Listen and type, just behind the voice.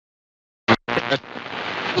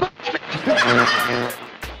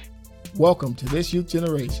Welcome to This Youth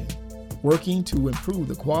Generation, working to improve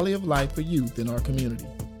the quality of life for youth in our community.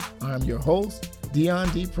 I'm your host, Dion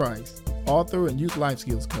D. Price, author and youth life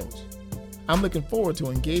skills coach. I'm looking forward to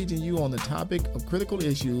engaging you on the topic of critical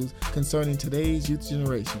issues concerning today's youth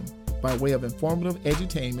generation by way of informative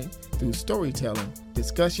edutainment through storytelling,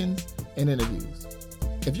 discussions, and interviews.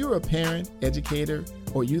 If you're a parent, educator,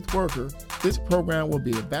 or youth worker, this program will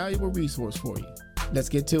be a valuable resource for you. Let's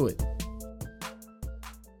get to it.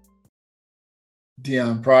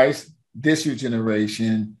 Dion Price, This Youth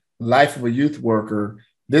Generation, Life of a Youth Worker.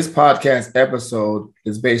 This podcast episode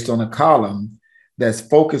is based on a column that's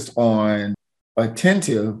focused on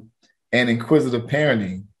attentive and inquisitive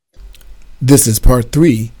parenting. This is part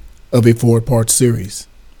 3 of a 4-part series.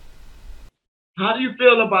 How do you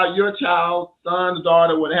feel about your child, son,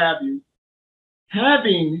 daughter, what have you,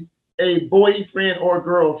 having a boyfriend or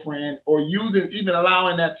girlfriend, or even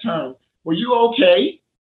allowing that term? Were you okay?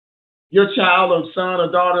 Your child or son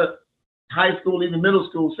or daughter, high school, even middle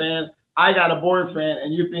school, saying, I got a boyfriend,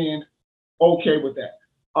 and you being okay with that?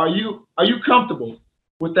 Are you comfortable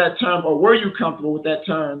with that term, or were you comfortable with that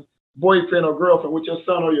term, boyfriend or girlfriend, with your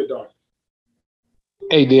son or your daughter?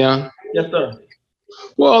 Hey, Dion. Yes, sir.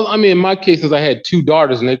 Well, I mean, in my cases, I had 2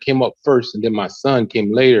 daughters, and they came up first, and then my son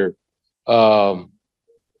came later.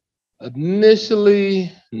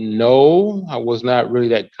 Initially, no, I was not really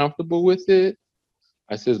that comfortable with it.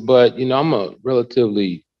 I says, but, I'm a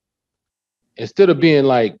relatively, instead of being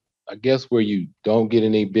like, I guess where you don't get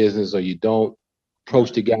any business or you don't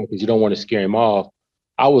approach the guy because you don't want to scare him off,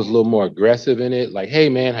 I was a little more aggressive in it. Like, hey,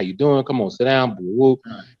 man, how you doing? Come on, sit down. And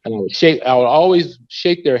I would always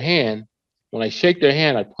shake their hand. When I shake their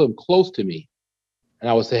hand, I put them close to me. And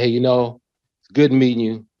I would say, hey, it's good meeting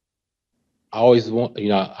you. I always want,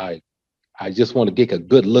 I just want to get a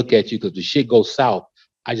good look at you because the shit goes south.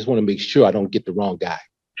 I just want to make sure I don't get the wrong guy.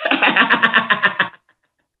 I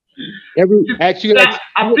see that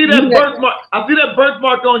birthmark. I see that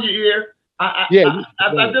birthmark on your ear.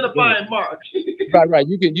 Identifying mark. Right.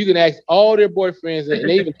 You can ask all their boyfriends, and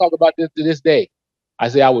they even talk about this to this day. I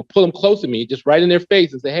say I would pull them close to me, just right in their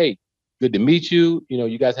face, and say, "Hey, good to meet you.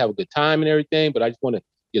 You guys have a good time and everything, but I just want to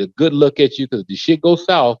get a good look at you because if the shit goes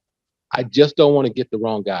south, I just don't want to get the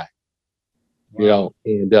wrong guy." Wow.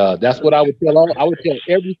 And that's what I would tell I would tell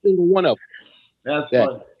every single one of them. That's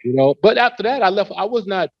funny. But after that, I left. I was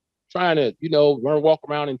not trying to, walk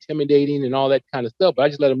around intimidating and all that kind of stuff. But I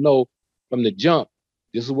just let them know from the jump,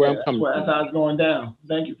 this is where I'm coming from. That's how it's going down.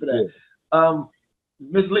 Thank you for that. Yeah.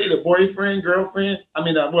 Miss Lita, boyfriend, girlfriend?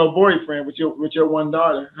 Boyfriend with your one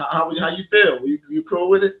daughter. How you feel? You cool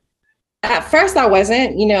with it? At first, I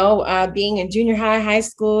wasn't. Being in junior high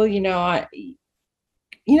school,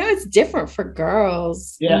 it's different for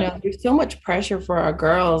girls. Yeah. There's so much pressure for our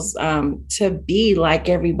girls to be like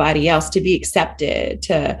everybody else, to be accepted,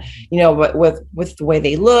 to, with the way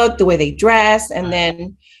they look, the way they dress, and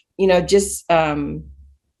then, just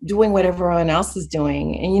doing what everyone else is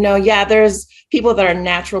doing. And, there's people that are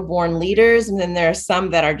natural born leaders, and then there are some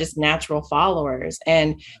that are just natural followers,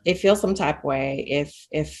 and they feel some type of way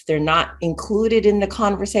if they're not included in the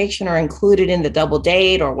conversation or included in the double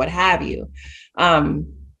date or what have you.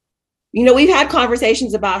 We've had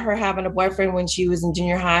conversations about her having a boyfriend when she was in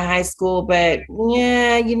junior high school, but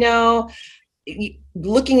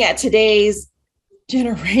looking at today's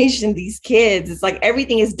generation, these kids, it's like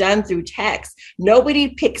everything is done through text. Nobody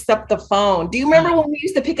picks up the phone. Do you remember when we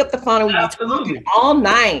used to pick up the phone and we'd be talking all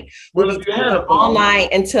night? All night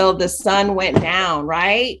until the sun went down,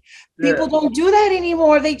 right? Yeah. People don't do that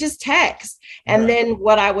anymore. They just text. And then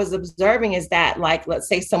what I was observing is that, like, let's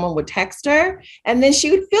say someone would text her and then she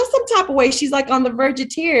would feel some type of way. She's like on the verge of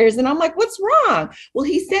tears. And I'm like, what's wrong? Well,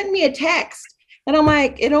 he sent me a text. And I'm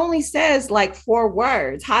like, it only says like 4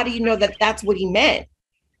 words. How do you know that that's what he meant?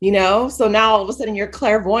 So now all of a sudden you're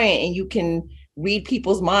clairvoyant and you can read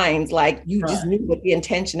people's minds. Like you just knew what the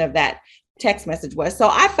intention of that text message was. So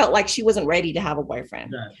I felt like she wasn't ready to have a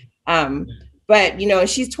boyfriend. But,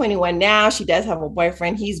 she's 21 now. She does have a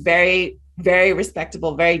boyfriend. He's very, very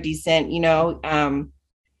respectable, very decent. We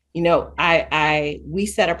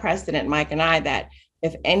set a precedent, Mike and I, that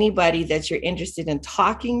if anybody that you're interested in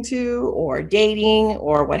talking to or dating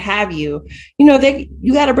or what have you, you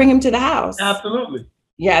got to bring him to the house. Absolutely.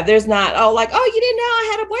 Yeah, there's not, you didn't know I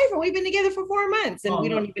had a boyfriend. We've been together for 4 months and we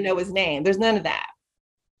don't even know his name. There's none of that.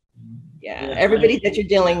 Yeah, everybody that you're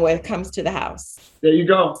dealing with comes to the house. There you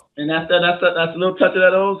go. And that's a little touch of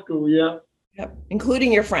that old school, yeah. Yep,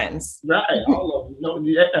 including your friends. Right, all of them. No,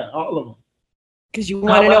 yeah, all of them. Because you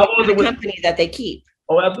want to know the company that they keep.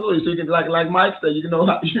 Oh, absolutely. So you can, like Mike said, you know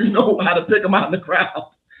how to pick them out in the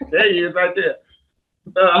crowd. There he is, right there.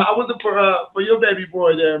 How was it for your baby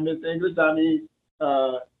boy there, Miss English? I mean,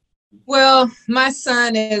 well, my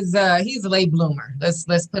son is he's a late bloomer. Let's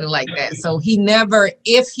put it like that. So he never,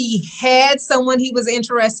 if he had someone he was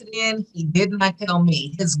interested in, he did not tell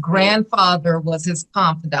me. His grandfather was his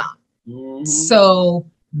confidant. Mm-hmm. So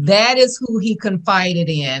that is who he confided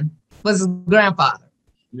in, was his grandfather.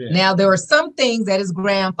 Yeah. Now there were some things that his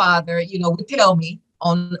grandfather, would tell me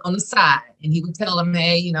on the side, and he would tell him,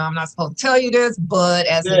 hey, I'm not supposed to tell you this, but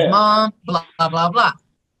as his mom, blah, blah, blah, blah.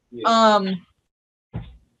 Yeah.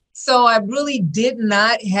 So I really did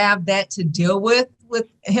not have that to deal with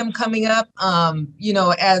him coming up.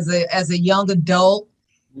 As a young adult,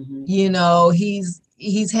 mm-hmm.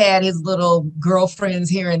 He's had his little girlfriends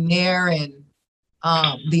here and there, and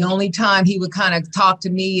the only time he would kind of talk to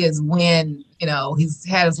me is when he's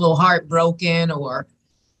had his little heart broken or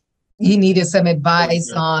he needed some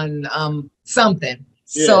advice on something.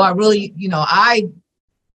 Yeah. So I really,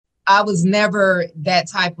 I was never that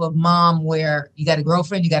type of mom where you got a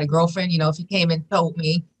girlfriend. If he came and told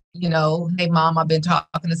me, hey, mom, I've been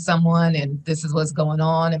talking to someone and this is what's going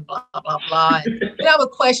on and blah, blah, blah. And I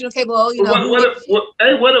would question, okay, well, what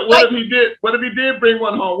if he did? What if he did bring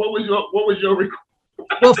one home? What was your request?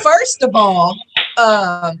 Well, first of all,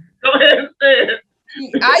 go ahead and say it.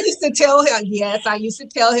 I used to tell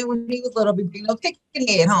him when he was little, bring no chicken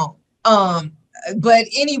head home. But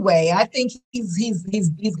anyway, I think he's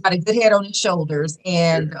got a good head on his shoulders,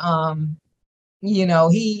 and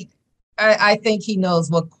I think he knows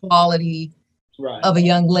what quality of a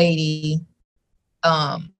young lady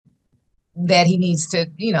that he needs to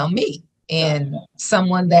meet, and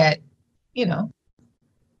someone that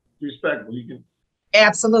respectful. You can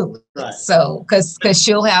absolutely so because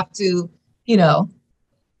she'll have to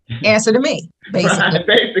answer to me basically. Right,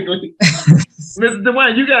 basically. Mr.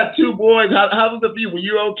 DeWayne, you got two boys. How was it for you? Were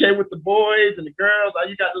you okay with the boys and the girls? Or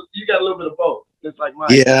you got a little bit of both, just like mine.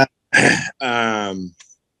 Yeah.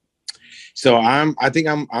 So I'm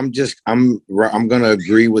gonna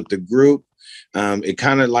agree with the group. It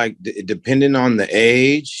kind of like depending on the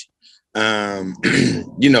age,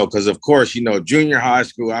 because of course, junior high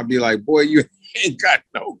school, I'd be like, boy, you ain't got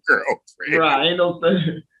no girlfriend. Right, ain't no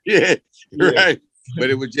thing. Yeah, right. But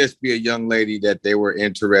it would just be a young lady that they were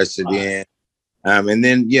interested in. And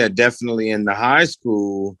then, definitely in the high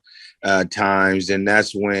school times. And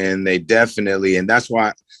that's when they definitely, and that's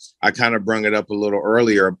why I kind of brung it up a little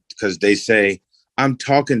earlier, because they say, I'm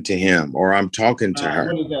talking to him or I'm talking to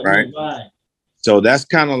her. Right. So that's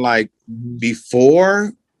kind of like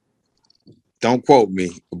before, don't quote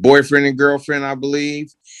me, boyfriend and girlfriend, I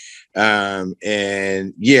believe. I'm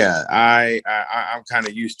kind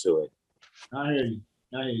of used to it. I hear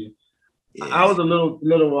you. Yeah. I was a little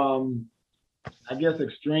I guess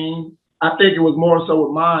extreme. I think it was more so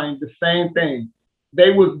with mine, the same thing.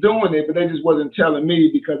 They was doing it, but they just wasn't telling me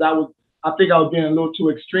because I think I was being a little too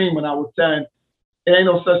extreme when I was saying it ain't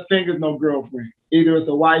no such thing as no girlfriend. Either it's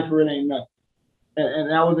a wife or it ain't nothing. And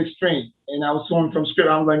that was extreme. And I was sworn from script.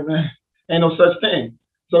 I was like, man, ain't no such thing.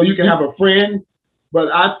 So you can have a friend,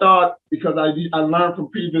 but I thought because I learned from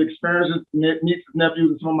previous experiences, nieces,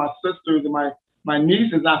 nephews, and some of my sisters and my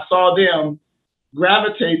nieces, I saw them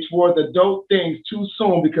gravitate towards adult things too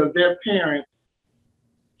soon because their parents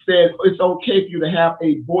said it's okay for you to have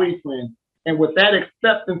a boyfriend. And with that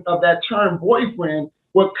acceptance of that term boyfriend,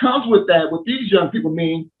 what comes with that, what these young people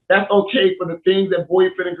mean, that's okay for the things that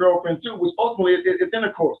boyfriend and girlfriend do, which ultimately is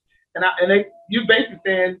intercourse. You basically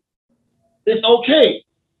saying it's okay.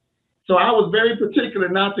 So I was very particular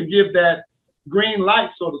not to give that green light,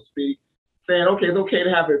 so to speak, saying, okay, it's okay to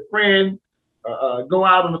have a friend, go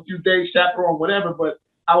out on a few days, chaperone, whatever. But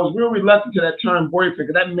I was real reluctant to that term boyfriend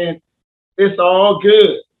because that meant it's all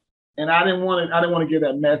good, and I didn't want to give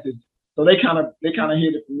that message. So they kind of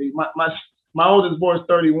hid it from me. My oldest boy is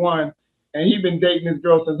 31, and he's been dating this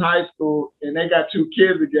girl since high school, and they got 2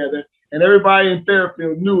 kids together, and everybody in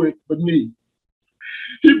Fairfield knew it but me.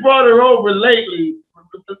 He brought her over lately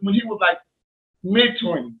when he was like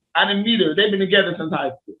mid-20s. I didn't meet her. They've been together since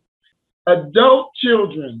high school. Adult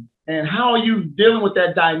children, and how are you dealing with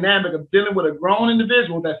that dynamic of dealing with a grown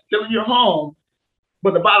individual that's still in your home,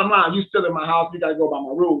 but the bottom line, you still in my house, you got to go by my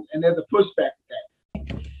rules, and there's a pushback to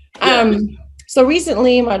that. So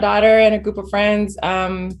recently, my daughter and a group of friends,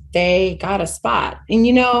 they got a spot. And,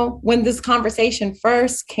 when this conversation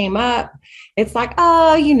first came up, it's like,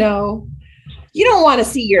 you don't want to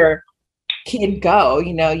see your kid go.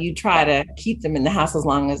 You try to keep them in the house as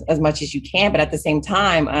much as you can. But at the same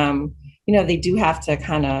time, they do have to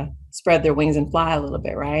kind of spread their wings and fly a little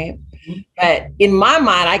bit, right? But in my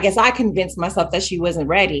mind, I guess I convinced myself that she wasn't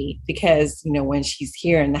ready because, you know, when she's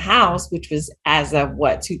here in the house, which was as of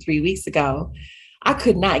 2-3 weeks ago, I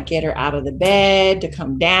could not get her out of the bed to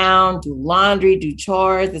come down, do laundry, do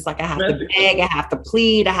chores. It's like I have to beg, I have to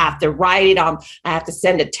plead, I have to write it on, I have to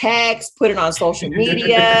send a text, put it on social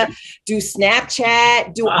media, do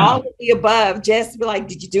Snapchat, do all of the above, just to be like,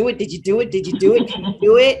 did you do it? Did you do it? Did you do it? Can you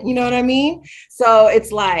do it? You know what I mean? So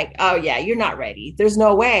it's like, oh yeah, you're not ready. There's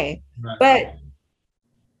no way. Right. But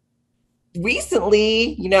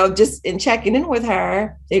recently, you know, just in checking in with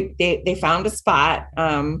her, they found a spot.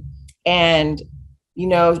 And you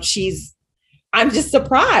know, I'm just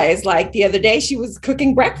surprised. Like the other day she was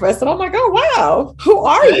cooking breakfast and I'm like, oh, wow, who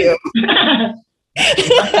are you?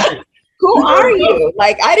 Who are you?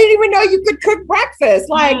 Like, I didn't even know you could cook breakfast.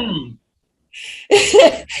 Like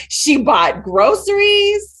she bought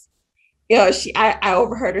groceries. You know, I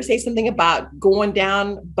overheard her say something about going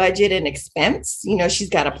down budget and expense. You know, she's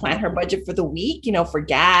got to plan her budget for the week, you know, for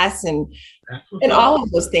gas and all of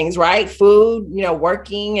those things, right? Food, you know,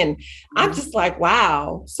 working. And I'm just like,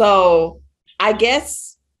 wow. So I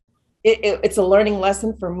guess it's a learning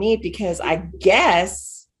lesson for me because I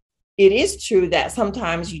guess it is true that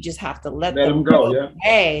sometimes you just have to let them go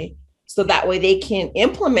away so that way they can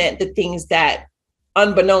implement the things that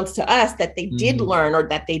unbeknownst to us that they did learn or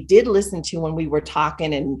that they did listen to when we were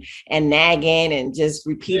talking and nagging and just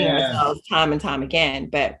repeating ourselves time and time again.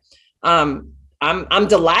 But I'm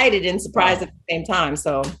delighted and surprised at the same time.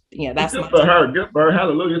 So yeah, that's good for her. Good for her.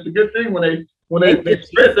 Hallelujah. It's a good thing when they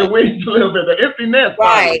spread their wings a little bit. The empty nest.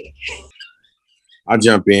 Right. I'll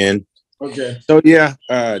jump in. Okay. So yeah,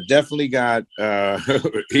 definitely got.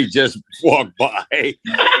 He just walked by.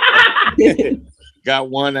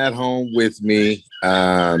 Got one at home with me,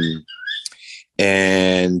 and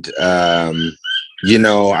you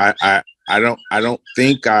know, I don't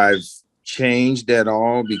think I've changed at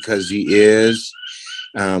all because he is.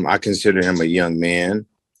 I consider him a young man.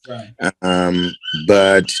 Right.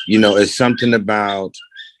 But you know, it's something about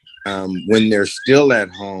when they're still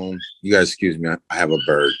at home. You guys, excuse me. I have a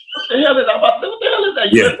bird. What the hell is that? What the hell is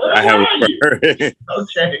that? Yeah, I have a bird.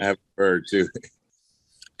 Okay. I have a bird too.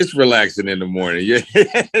 It's relaxing in the morning. Yeah.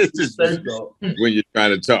 It's just when you're trying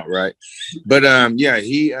to talk, right? But yeah,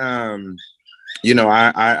 he you know,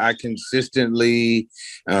 I consistently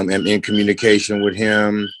am in communication with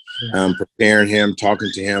him, preparing him, talking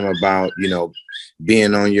to him about, you know,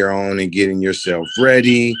 being on your own and getting yourself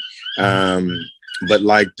ready. But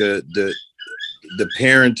like the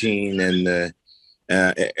parenting and the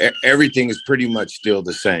everything is pretty much still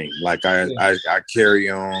the same. Like I carry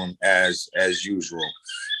on as usual.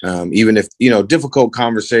 Even if, you know, difficult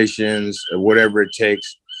conversations or whatever it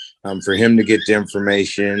takes for him to get the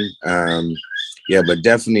information. Yeah, but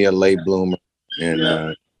definitely a late bloomer. And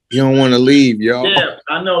you don't want to leave, y'all. Yeah,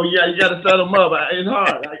 I know. Yeah, you got to set them up. It's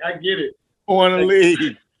hard. I get it. I want to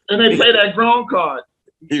leave. And they play that grown card.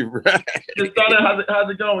 You're right. How's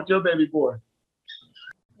it going with your baby boy?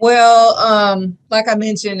 Well, like I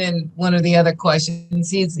mentioned in one of the other questions,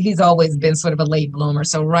 he's always been sort of a late bloomer.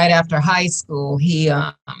 So right after high school, he,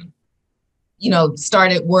 you know,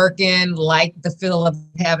 started working, liked the feel of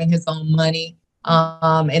having his own money,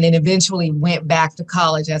 and then eventually went back to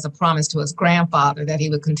college as a promise to his grandfather that he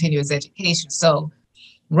would continue his education. So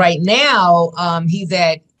right now, he's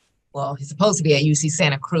supposed to be at UC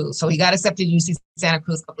Santa Cruz. So he got accepted to UC Santa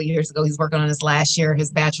Cruz a couple of years ago. He's working on his last year, his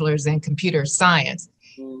bachelor's in computer science.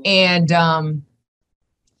 And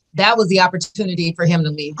that was the opportunity for him to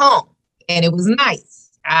leave home. And it was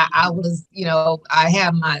nice. I was, you know, I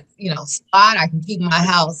have my, you know, spot. I can keep my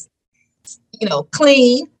house, you know,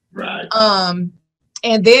 clean. Right. And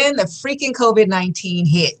then the freaking COVID-19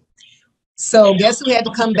 hit. So guess who had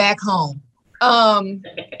to come back home?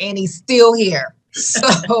 And he's still here.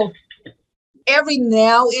 So every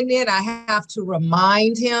now and then I have to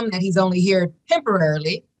remind him that he's only here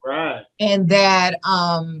temporarily. Right. And that,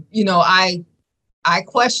 you know, I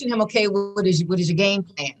question him, okay, what is your game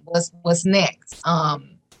plan? What's next?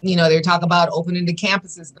 You know, they're talking about opening the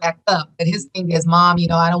campuses back up. But his thing is, Mom, you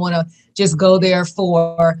know, I don't want to just go there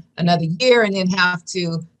for another year and then have to,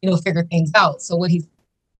 you know, figure things out. So what he's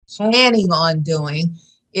planning on doing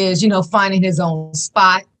is, you know, finding his own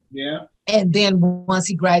spot. Yeah. And then once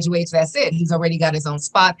he graduates, that's it. He's already got his own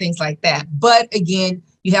spot, things like that. But again,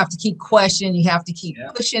 you have to keep questioning, you have to keep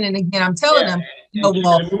pushing. And again, I'm telling them, you know,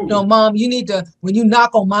 well, you know, Mom, you need to, when you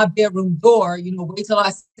knock on my bedroom door, you know, wait till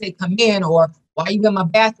I say come in, or why are you in my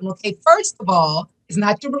bathroom? Okay, first of all, it's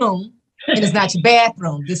not your room and it's not your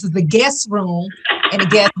bathroom. This is the guest room and the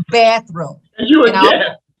guest bathroom. And you a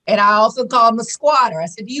guest. And I also called him a squatter. I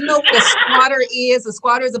said, do you know what a squatter is? A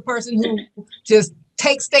squatter is a person who just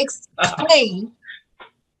takes claim,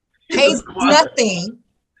 pays nothing,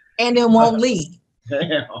 and then won't leave.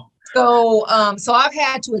 Damn. So I've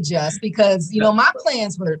had to adjust because, my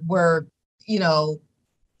plans were,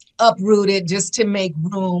 uprooted just to make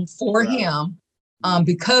room for him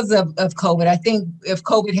because of COVID. I think if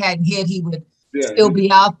COVID hadn't hit, he would still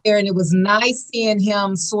be out there. And it was nice seeing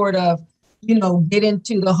him sort of, get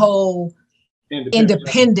into the whole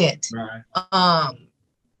independent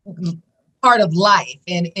part of life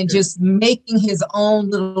and just making his own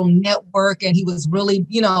little network. And he was really,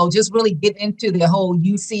 just really get into the whole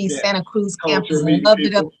UC Santa Cruz campus. Loved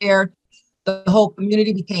it up there. The whole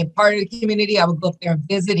community became part of the community. I would go up there and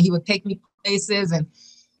visit. And he would take me places. And,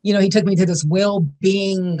 he took me to this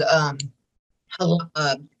well-being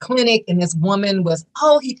clinic. And this woman was,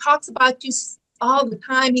 he talks about you all the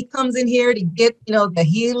time. He comes in here to get, the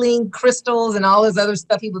healing crystals and all this other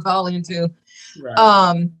stuff he was all into.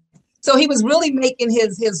 Right. So he was really making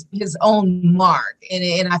his own mark.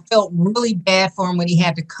 And I felt really bad for him when he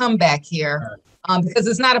had to come back here because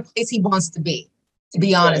it's not a place he wants to be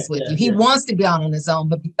honest with you. He wants to be out on his own,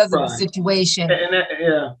 but because of the situation,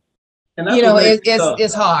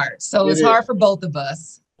 it's hard. So it's hard for both of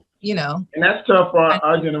us, And that's tough for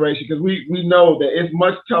our generation because we know that it's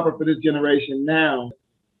much tougher for this generation now.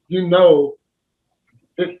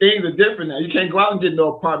 If things are different now. You can't go out and get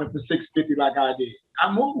no apartment for $650 like I did. I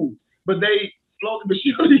moved, but they slowly but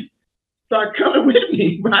surely started coming with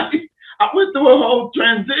me, right? I went through a whole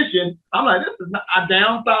transition. I'm like, this is not a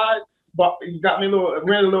downside. But he got me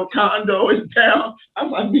rented a little condo in town. I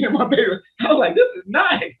was like, me and my baby. I was like, this is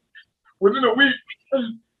nice. Within a week,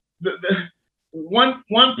 the one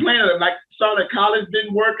plan like started at college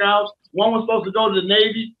didn't work out. One was supposed to go to the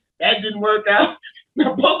Navy. That didn't work out.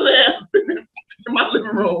 Now both of them in my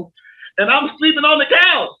living room, and I'm sleeping on the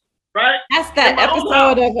couch. Right. That's that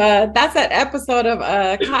episode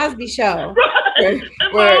of Cosby Show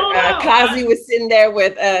where Cosby was sitting there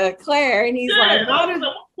with Claire, and he's like,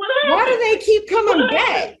 why do they keep coming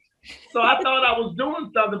back? So I thought I was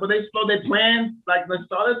doing something, but they planned, like the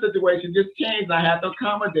started situation just changed. I had to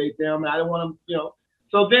accommodate them. I didn't want them,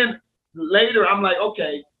 So then later I'm like,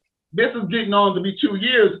 okay, this is getting on to be 2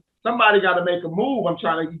 years. Somebody got to make a move. I'm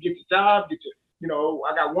trying to get the job,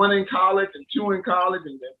 I got one in college and two in college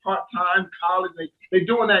and then part-time college. They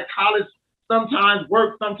doing that college sometimes,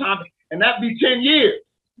 work sometimes, and that be 10 years.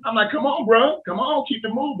 I'm like, come on, bro. Come on, keep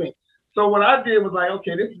it moving. So what I did was like,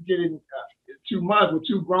 okay, this is getting too much with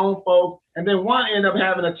two grown folks. And then one ended up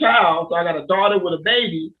having a child. So I got a daughter with a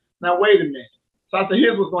baby. Now, wait a minute. So I said,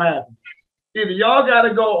 here's what's going to happen. Either y'all got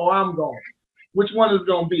to go or I'm going. Which one is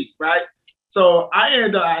going to be, right? So I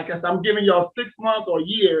ended up, I guess I'm giving y'all 6 months or a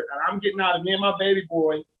year, and I'm getting out of me and my baby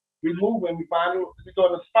boy. We moving, we go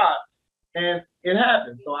to the spot, and it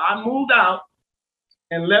happened. So I moved out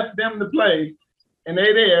and left them to play, and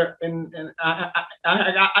they there, and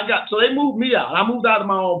I got, so they moved me out. I moved out of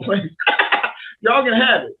my own place. Y'all can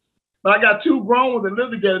have it. But I got two grown ones that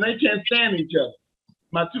live together, and they can't stand each other.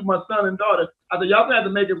 My son and daughter. I said, y'all gonna have to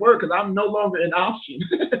make it work because I'm no longer an option.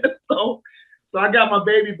 So I got my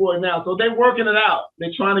baby boy now. So they're working it out.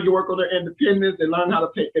 They're trying to work on their independence. They learn how to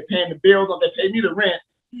pay. They're paying the bills. They pay me the rent.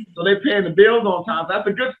 So they're paying the bills on time. So that's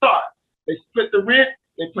a good start. They split the rent.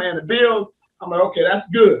 They're paying the bills. I'm like, okay, that's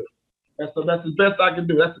good. That's the best I can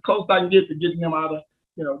do. That's the closest I can get to getting them out of,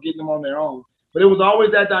 getting them on their own. But it was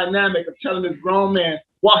always that dynamic of telling this grown man,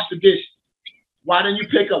 wash the dishes. Why didn't you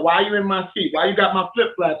pick up? Why you in my seat? Why you got my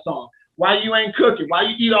flip-flops on? Why you ain't cooking? Why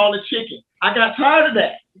you eat all the chicken? I got tired of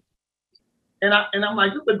that. And I'm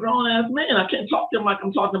like, this is a grown-ass man. I can't talk to him like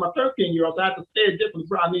I'm talking to my 13-year-old. So I have to say it differently.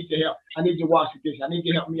 Bro, I need your help. I need you to wash the dishes. I need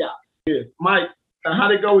you to help me out. Yeah. Mike,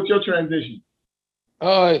 how'd it go with your transition?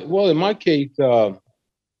 Well, in my case, I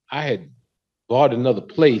had bought another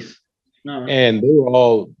place. And they were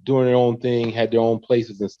all doing their own thing, had their own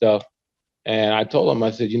places and stuff. And I told them,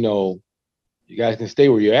 I said, you guys can stay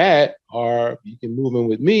where you're at, or you can move in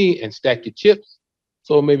with me and stack your chips.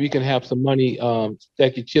 So maybe you can have some money,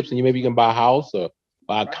 stack your chips, and maybe you can buy a house or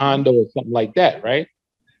buy a condo or something like that, right?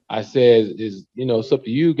 I said, it's up to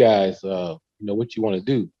you guys, what you want to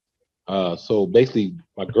do. So basically,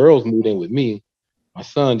 my girls moved in with me. My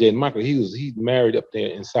son, Jaden Michael, he's married up there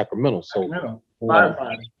in Sacramento. So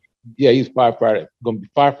firefighter. Yeah, he's firefighter, gonna be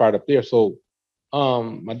firefighter up there. So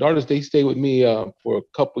my daughters, they stayed with me for a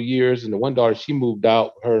couple years, and the one daughter, she moved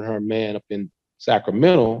out, her and her man up in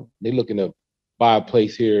Sacramento. They looking to buy a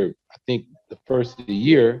place here, I think the first of the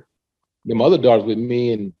year. Then my other daughter's with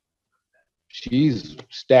me, and she's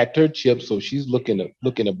stacked her chips, so she's looking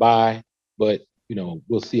to buy. But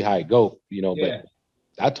we'll see how it goes. Yeah. But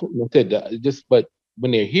I told them, I said, but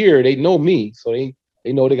when they're here, they know me, so they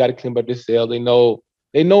know they got to clean up their cell. They know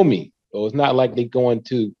me, so it's not like they going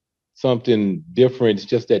to something different. It's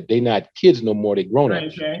just that they not kids no more; they grown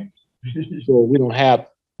ups. Okay. So we don't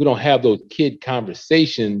have those kid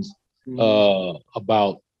conversations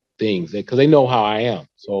about things because they know how I am.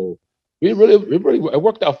 So it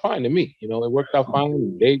worked out fine to me. It worked out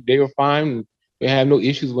fine. They were fine. They had no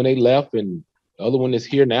issues when they left, and the other one is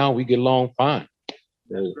here now. We get along fine.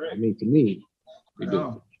 So, I mean, to me, we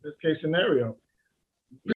do. This case scenario.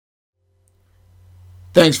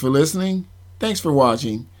 Thanks for listening. Thanks for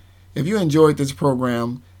watching. If you enjoyed this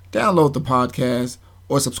program, download the podcast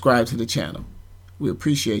or subscribe to the channel. We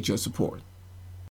appreciate your support.